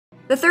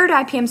The third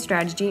IPM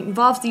strategy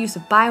involves the use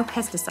of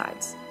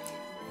biopesticides.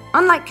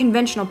 Unlike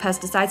conventional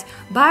pesticides,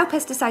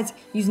 biopesticides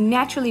use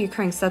naturally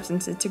occurring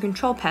substances to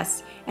control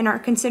pests and are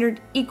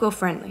considered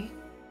eco-friendly.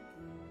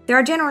 There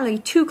are generally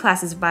two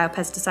classes of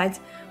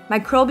biopesticides: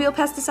 microbial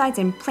pesticides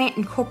and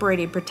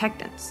plant-incorporated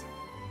protectants.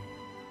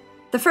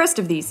 The first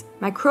of these,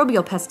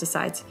 microbial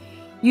pesticides,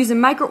 use a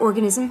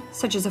microorganism,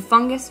 such as a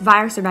fungus,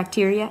 virus, or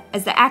bacteria,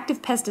 as the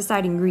active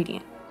pesticide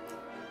ingredient.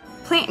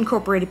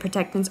 Plant-incorporated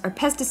protectants are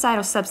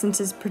pesticidal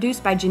substances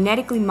produced by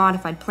genetically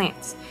modified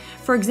plants.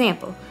 For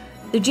example,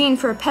 the gene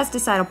for a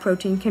pesticidal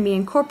protein can be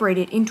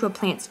incorporated into a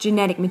plant's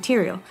genetic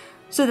material,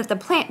 so that the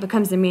plant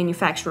becomes the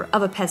manufacturer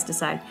of a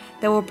pesticide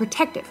that will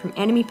protect it from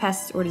enemy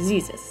pests or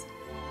diseases.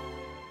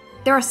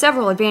 There are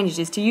several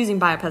advantages to using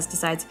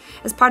biopesticides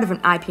as part of an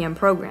IPM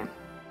program.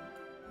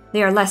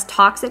 They are less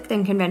toxic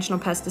than conventional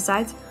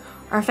pesticides,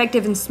 are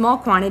effective in small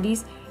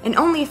quantities, and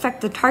only affect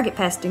the target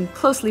pest in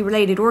closely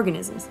related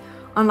organisms,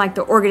 unlike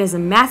the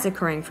organism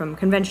massacring from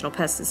conventional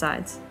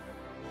pesticides.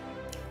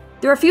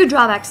 There are a few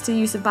drawbacks to the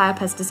use of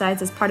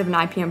biopesticides as part of an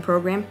IPM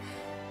program,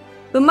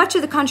 but much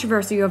of the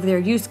controversy over their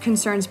use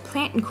concerns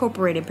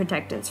plant-incorporated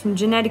protectants from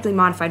genetically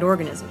modified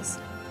organisms.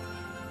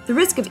 The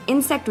risk of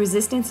insect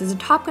resistance is a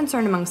top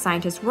concern among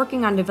scientists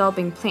working on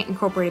developing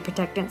plant-incorporated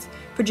protectants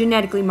for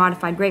genetically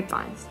modified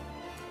grapevines.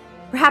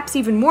 Perhaps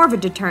even more of a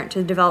deterrent to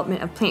the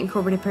development of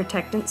plant-incorporated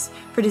protectants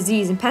for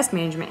disease and pest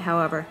management,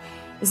 however,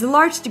 is the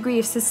large degree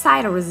of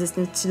societal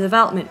resistance to the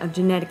development of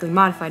genetically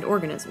modified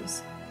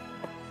organisms.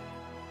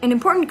 An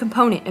important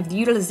component of the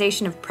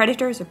utilization of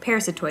predators or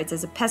parasitoids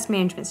as a pest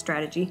management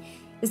strategy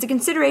is the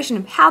consideration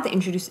of how the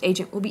introduced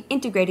agent will be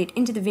integrated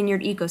into the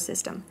vineyard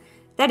ecosystem,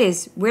 that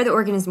is, where the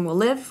organism will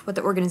live, what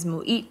the organism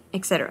will eat,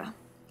 etc.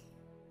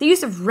 The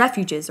use of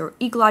refuges or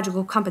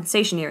ecological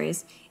compensation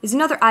areas is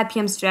another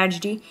IPM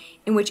strategy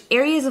in which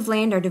areas of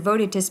land are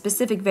devoted to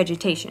specific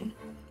vegetation.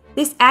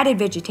 This added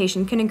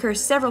vegetation can incur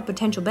several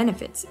potential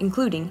benefits,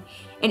 including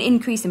an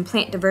increase in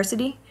plant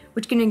diversity,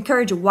 which can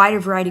encourage a wider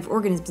variety of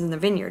organisms in the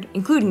vineyard,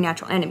 including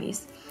natural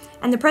enemies,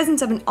 and the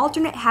presence of an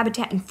alternate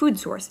habitat and food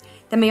source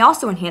that may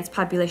also enhance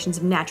populations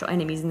of natural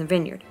enemies in the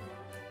vineyard.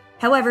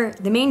 However,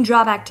 the main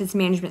drawback to this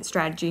management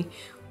strategy,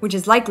 which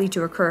is likely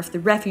to occur if the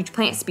refuge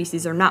plant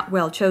species are not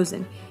well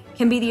chosen,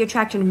 can be the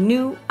attraction of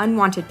new,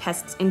 unwanted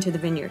pests into the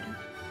vineyard.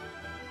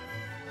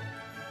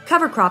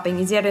 Cover cropping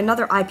is yet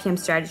another IPM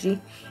strategy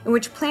in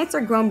which plants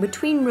are grown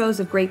between rows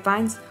of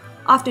grapevines,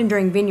 often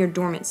during vineyard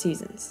dormant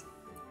seasons.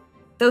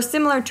 Though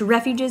similar to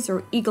refuges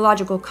or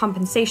ecological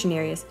compensation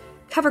areas,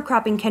 cover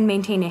cropping can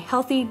maintain a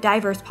healthy,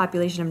 diverse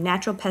population of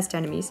natural pest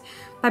enemies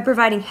by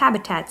providing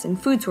habitats and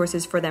food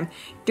sources for them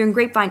during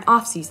grapevine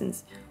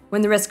off-seasons,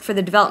 when the risk for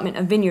the development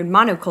of vineyard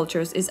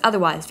monocultures is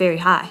otherwise very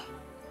high.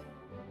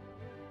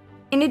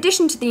 In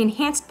addition to the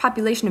enhanced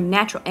population of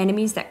natural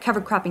enemies that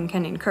cover cropping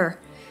can incur,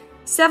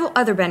 several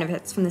other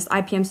benefits from this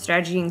IPM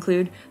strategy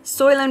include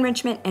soil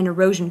enrichment and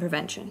erosion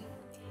prevention.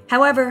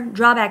 However,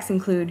 drawbacks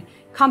include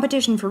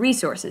competition for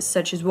resources,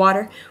 such as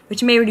water,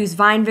 which may reduce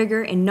vine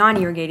vigor in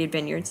non-irrigated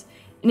vineyards,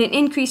 and an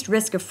increased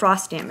risk of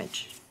frost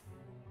damage.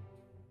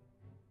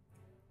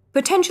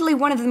 Potentially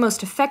one of the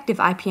most effective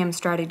IPM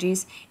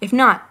strategies, if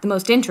not the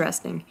most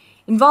interesting,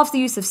 involves the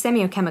use of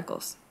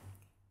semiochemicals.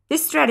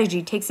 This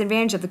strategy takes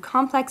advantage of the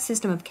complex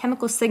system of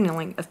chemical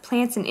signaling of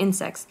plants and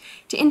insects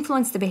to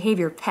influence the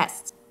behavior of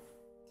pests.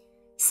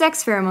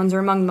 Sex pheromones are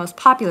among the most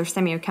popular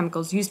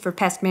semiochemicals used for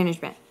pest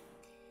management.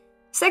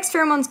 Sex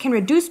pheromones can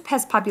reduce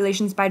pest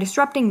populations by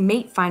disrupting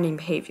mate-finding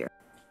behavior.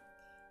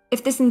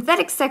 If the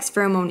synthetic sex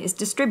pheromone is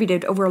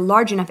distributed over a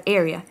large enough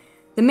area,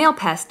 the male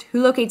pest,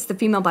 who locates the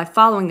female by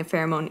following the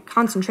pheromone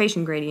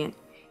concentration gradient,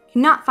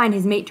 cannot find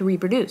his mate to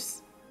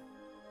reproduce.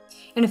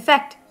 In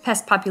effect,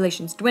 pest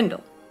populations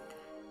dwindle.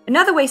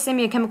 Another way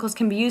semiochemicals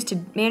can be used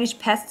to manage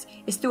pests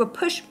is through a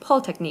push-pull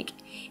technique,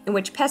 in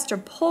which pests are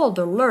pulled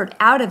or lured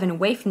out of and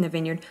away from the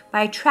vineyard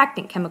by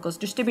attractant chemicals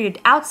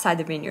distributed outside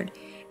the vineyard,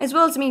 as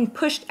well as being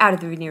pushed out of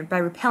the vineyard by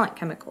repellent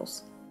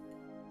chemicals.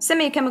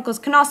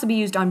 Semiochemicals can also be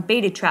used on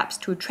baited traps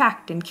to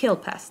attract and kill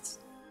pests.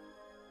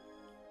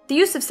 The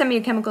use of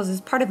semiochemicals as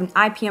part of an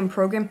IPM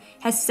program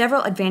has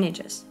several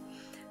advantages.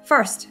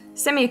 First,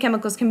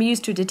 semiochemicals can be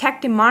used to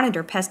detect and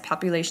monitor pest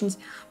populations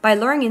by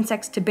luring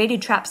insects to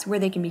baited traps where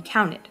they can be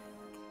counted.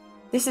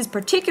 This is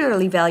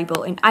particularly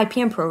valuable in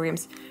IPM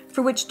programs,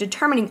 for which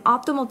determining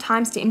optimal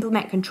times to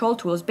implement control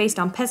tools based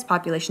on pest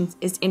populations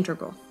is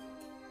integral.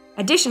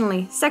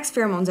 Additionally, sex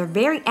pheromones are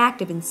very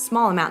active in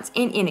small amounts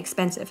and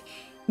inexpensive,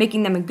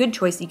 making them a good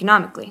choice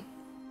economically.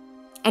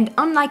 And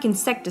unlike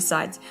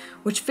insecticides,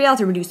 which fail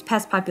to reduce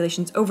pest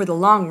populations over the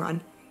long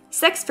run,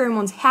 sex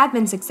pheromones have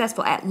been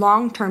successful at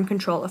long-term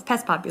control of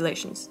pest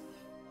populations.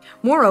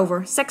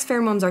 Moreover, sex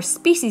pheromones are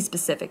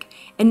species-specific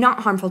and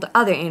not harmful to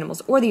other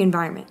animals or the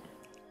environment.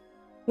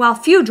 While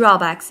few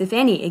drawbacks, if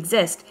any,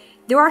 exist,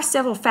 there are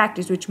several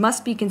factors which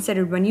must be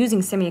considered when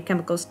using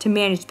semiochemicals to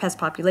manage pest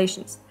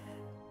populations.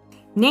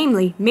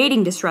 Namely,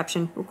 mating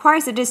disruption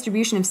requires the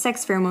distribution of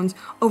sex pheromones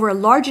over a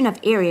large enough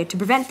area to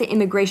prevent the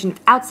immigration of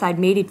outside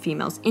mated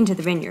females into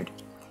the vineyard.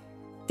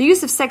 The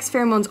use of sex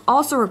pheromones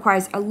also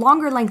requires a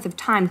longer length of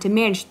time to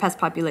manage pest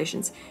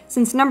populations,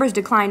 since numbers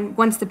decline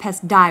once the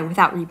pests die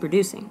without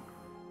reproducing.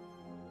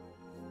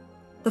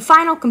 The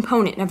final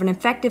component of an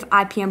effective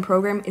IPM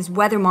program is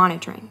weather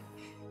monitoring.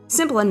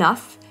 Simple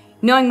enough,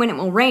 knowing when it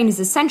will rain is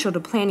essential to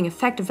planning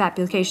effective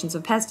applications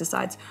of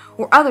pesticides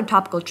or other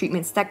topical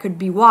treatments that could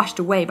be washed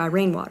away by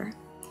rainwater.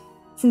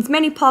 Since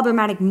many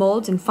problematic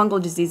molds and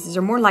fungal diseases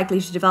are more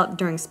likely to develop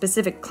during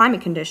specific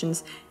climate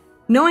conditions,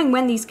 knowing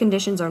when these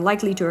conditions are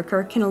likely to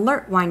occur can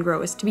alert wine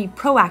growers to be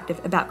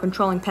proactive about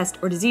controlling pest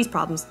or disease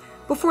problems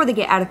before they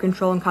get out of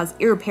control and cause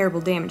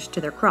irreparable damage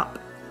to their crop.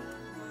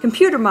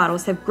 Computer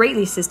models have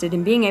greatly assisted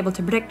in being able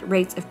to predict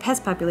rates of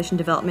pest population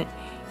development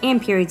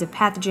and periods of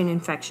pathogen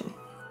infection.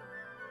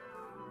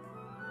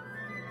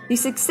 The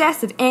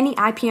success of any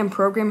IPM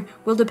program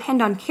will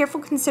depend on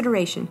careful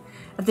consideration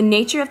of the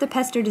nature of the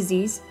pest or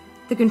disease,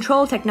 the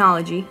control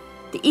technology,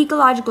 the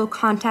ecological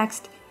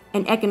context,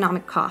 and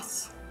economic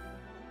costs.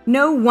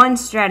 No one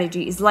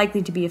strategy is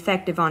likely to be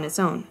effective on its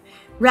own.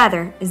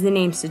 Rather, as the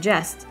name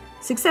suggests,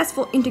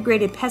 successful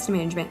integrated pest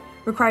management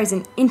requires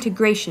an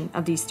integration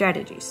of these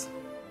strategies.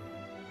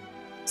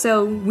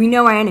 So, we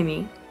know our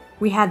enemy,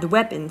 we have the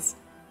weapons,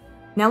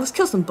 now let's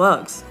kill some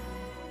bugs.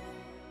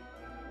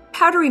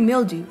 Powdery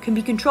mildew can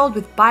be controlled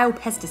with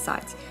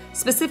biopesticides,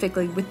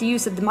 specifically with the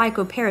use of the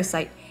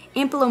mycoparasite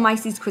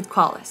Ampelomyces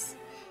quisqualis.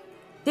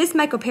 This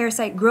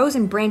mycoparasite grows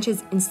in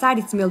branches inside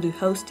its mildew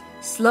host,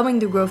 slowing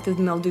the growth of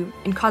the mildew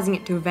and causing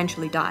it to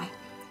eventually die.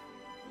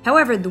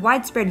 However, the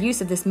widespread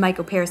use of this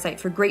mycoparasite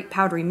for grape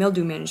powdery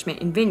mildew management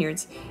in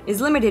vineyards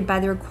is limited by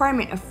the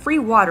requirement of free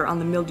water on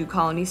the mildew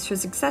colonies for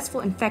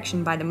successful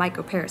infection by the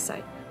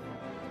mycoparasite.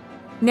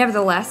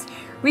 Nevertheless,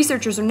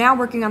 researchers are now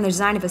working on the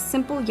design of a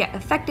simple yet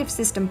effective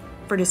system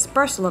for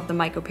dispersal of the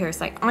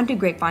mycoparasite onto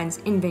grapevines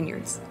in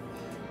vineyards.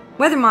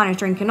 Weather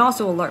monitoring can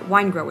also alert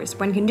wine growers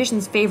when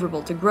conditions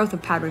favorable to growth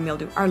of powdery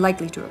mildew are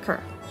likely to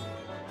occur.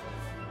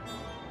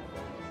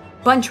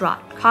 Bunch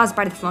rot, caused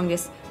by the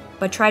fungus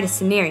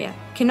Botrytis cinerea,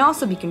 can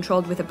also be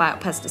controlled with a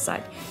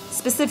biopesticide,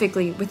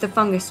 specifically with the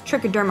fungus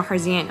Trichoderma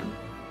harzianum.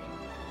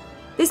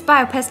 This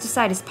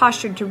biopesticide is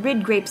postured to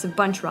rid grapes of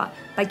bunch rot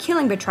by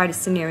killing Botrytis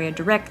cinerea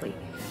directly,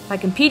 by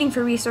competing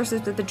for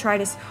resources with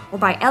Botrytis, or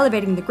by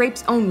elevating the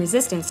grape's own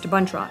resistance to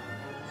bunch rot.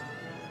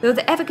 Though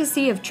the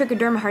efficacy of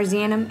Trichoderma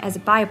harzianum as a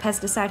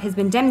biopesticide has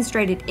been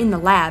demonstrated in the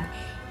lab,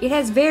 it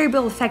has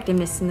variable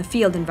effectiveness in the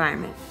field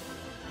environment.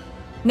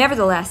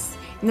 Nevertheless,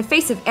 in the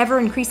face of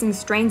ever-increasing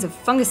strains of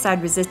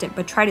fungicide-resistant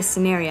Botrytis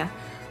cinerea,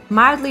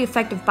 mildly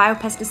effective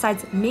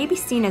biopesticides may be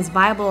seen as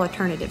viable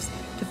alternatives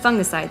to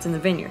fungicides in the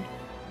vineyard.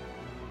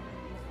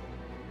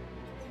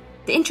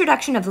 The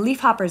introduction of the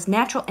leafhopper's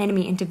natural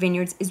enemy into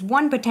vineyards is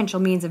one potential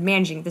means of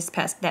managing this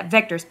pest that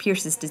vectors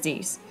Pierce's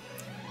disease.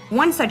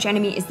 One such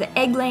enemy is the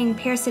egg-laying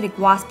parasitic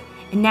wasp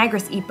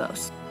Anagris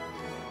epos,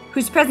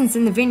 whose presence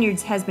in the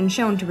vineyards has been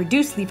shown to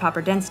reduce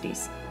leafhopper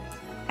densities.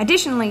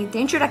 Additionally, the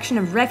introduction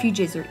of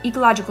refuges or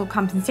ecological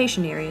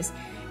compensation areas,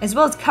 as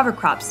well as cover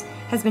crops,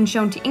 has been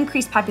shown to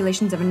increase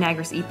populations of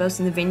Anagris epos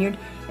in the vineyard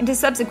and to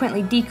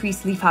subsequently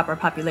decrease leafhopper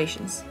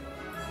populations.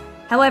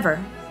 However,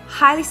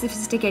 highly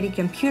sophisticated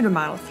computer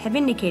models have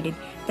indicated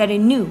that a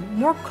new,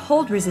 more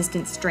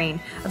cold-resistant strain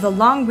of the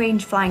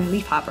long-range flying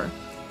leafhopper,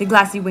 the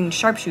glassy-winged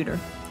sharpshooter,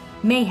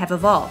 may have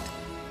evolved.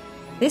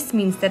 This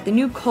means that the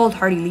new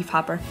cold-hardy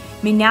leafhopper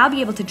may now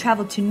be able to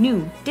travel to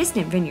new,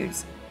 distant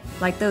vineyards,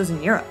 like those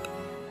in Europe.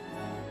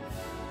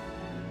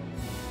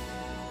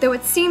 Though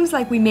it seems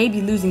like we may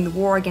be losing the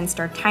war against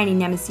our tiny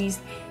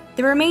nemesis,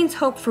 there remains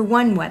hope for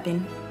one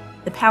weapon: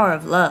 the power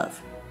of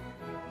love.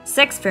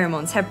 Sex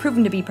pheromones have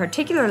proven to be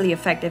particularly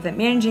effective at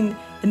managing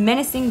the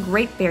menacing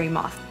grapeberry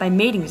moth by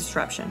mating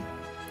disruption.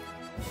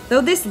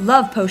 Though this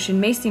love potion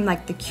may seem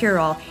like the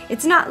cure-all,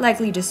 it's not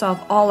likely to solve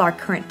all our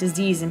current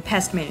disease and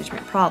pest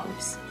management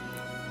problems.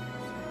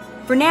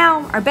 For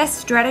now, our best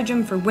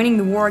stratagem for winning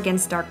the war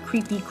against our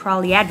creepy,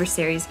 crawly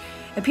adversaries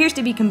appears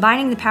to be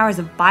combining the powers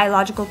of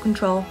biological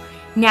control,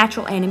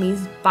 natural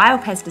enemies,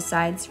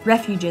 biopesticides,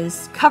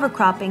 refuges, cover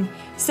cropping,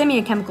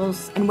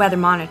 semiochemicals, and weather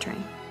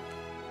monitoring.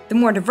 The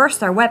more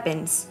diverse our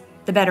weapons,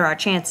 the better our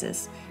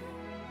chances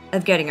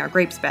of getting our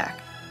grapes back.